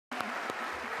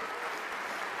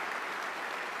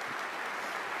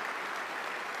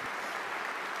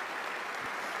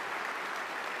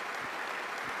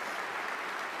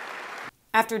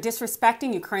After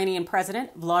disrespecting Ukrainian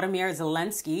President Volodymyr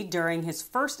Zelenskyy during his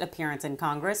first appearance in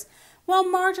Congress,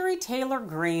 Marjorie Taylor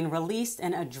Greene released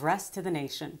an address to the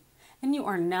nation. And you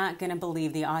are not going to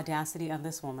believe the audacity of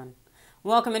this woman.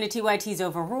 Welcome into TYT's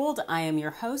Overruled. I am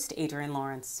your host, Adrienne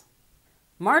Lawrence.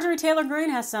 Marjorie Taylor Greene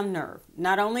has some nerve.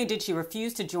 Not only did she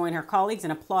refuse to join her colleagues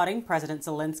in applauding President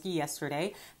Zelenskyy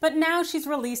yesterday, but now she's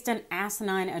released an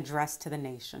asinine address to the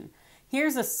nation.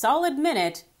 Here's a solid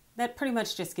minute that pretty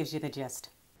much just gives you the gist.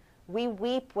 We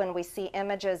weep when we see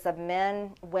images of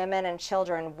men, women, and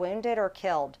children wounded or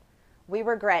killed. We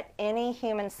regret any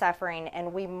human suffering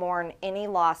and we mourn any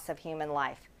loss of human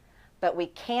life. But we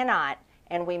cannot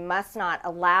and we must not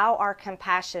allow our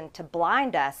compassion to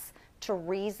blind us to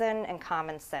reason and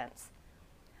common sense.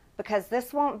 Because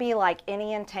this won't be like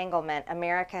any entanglement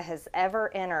America has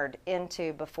ever entered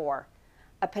into before.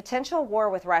 A potential war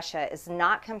with Russia is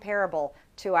not comparable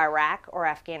to Iraq or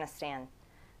Afghanistan.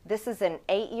 This is an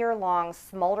 8-year-long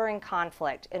smoldering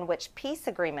conflict in which peace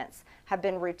agreements have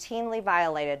been routinely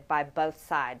violated by both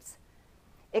sides.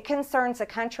 It concerns a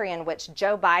country in which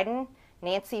Joe Biden,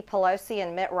 Nancy Pelosi,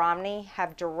 and Mitt Romney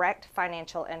have direct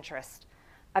financial interest.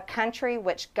 A country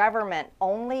which government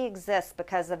only exists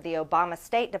because of the Obama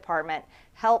State Department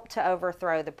helped to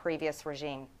overthrow the previous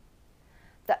regime.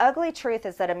 The ugly truth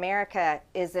is that America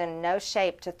is in no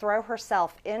shape to throw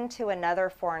herself into another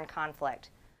foreign conflict.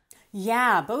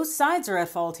 Yeah, both sides are at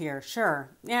fault here, sure.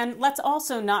 And let's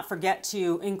also not forget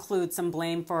to include some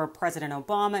blame for President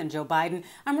Obama and Joe Biden.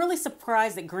 I'm really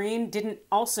surprised that Greene didn't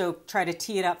also try to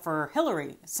tee it up for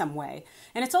Hillary some way.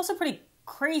 And it's also pretty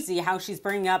crazy how she's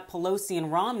bringing up Pelosi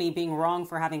and Romney being wrong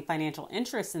for having financial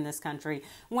interests in this country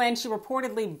when she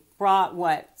reportedly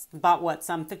bought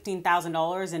some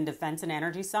 $15,000 in defense and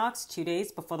energy stocks 2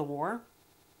 days before the war.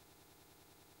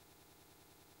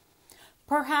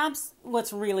 Perhaps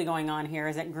what's really going on here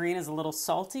is that Greene is a little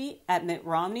salty at Mitt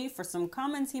Romney for some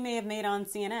comments he may have made on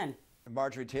CNN.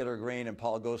 Marjorie Taylor Greene and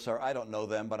Paul Gosar, I don't know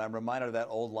them, but I'm reminded of that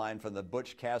old line from the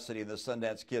Butch Cassidy and the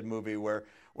Sundance Kid movie where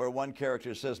one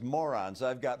character says, "Morons,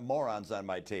 I've got morons on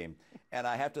my team." And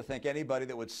I have to think anybody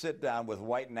that would sit down with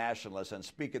white nationalists and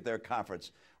speak at their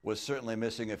conference was certainly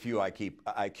missing a few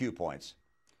IQ points.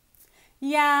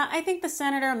 Yeah, I think the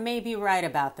senator may be right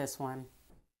about this one.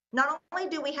 Not only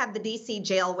do we have the D.C.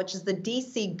 jail, which is the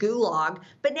D.C. gulag,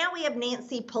 but now we have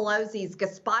Nancy Pelosi's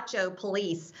gazpacho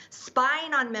police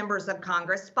spying on members of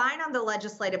Congress, spying on the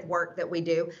legislative work that we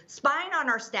do, spying on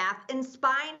our staff, and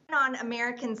spying on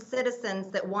American citizens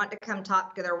that want to come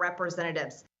talk to their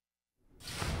representatives.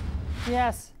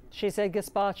 Yes, she said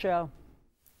gazpacho.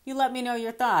 You let me know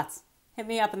your thoughts. Hit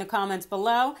me up in the comments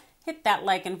below, hit that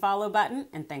like and follow button,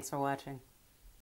 and thanks for watching.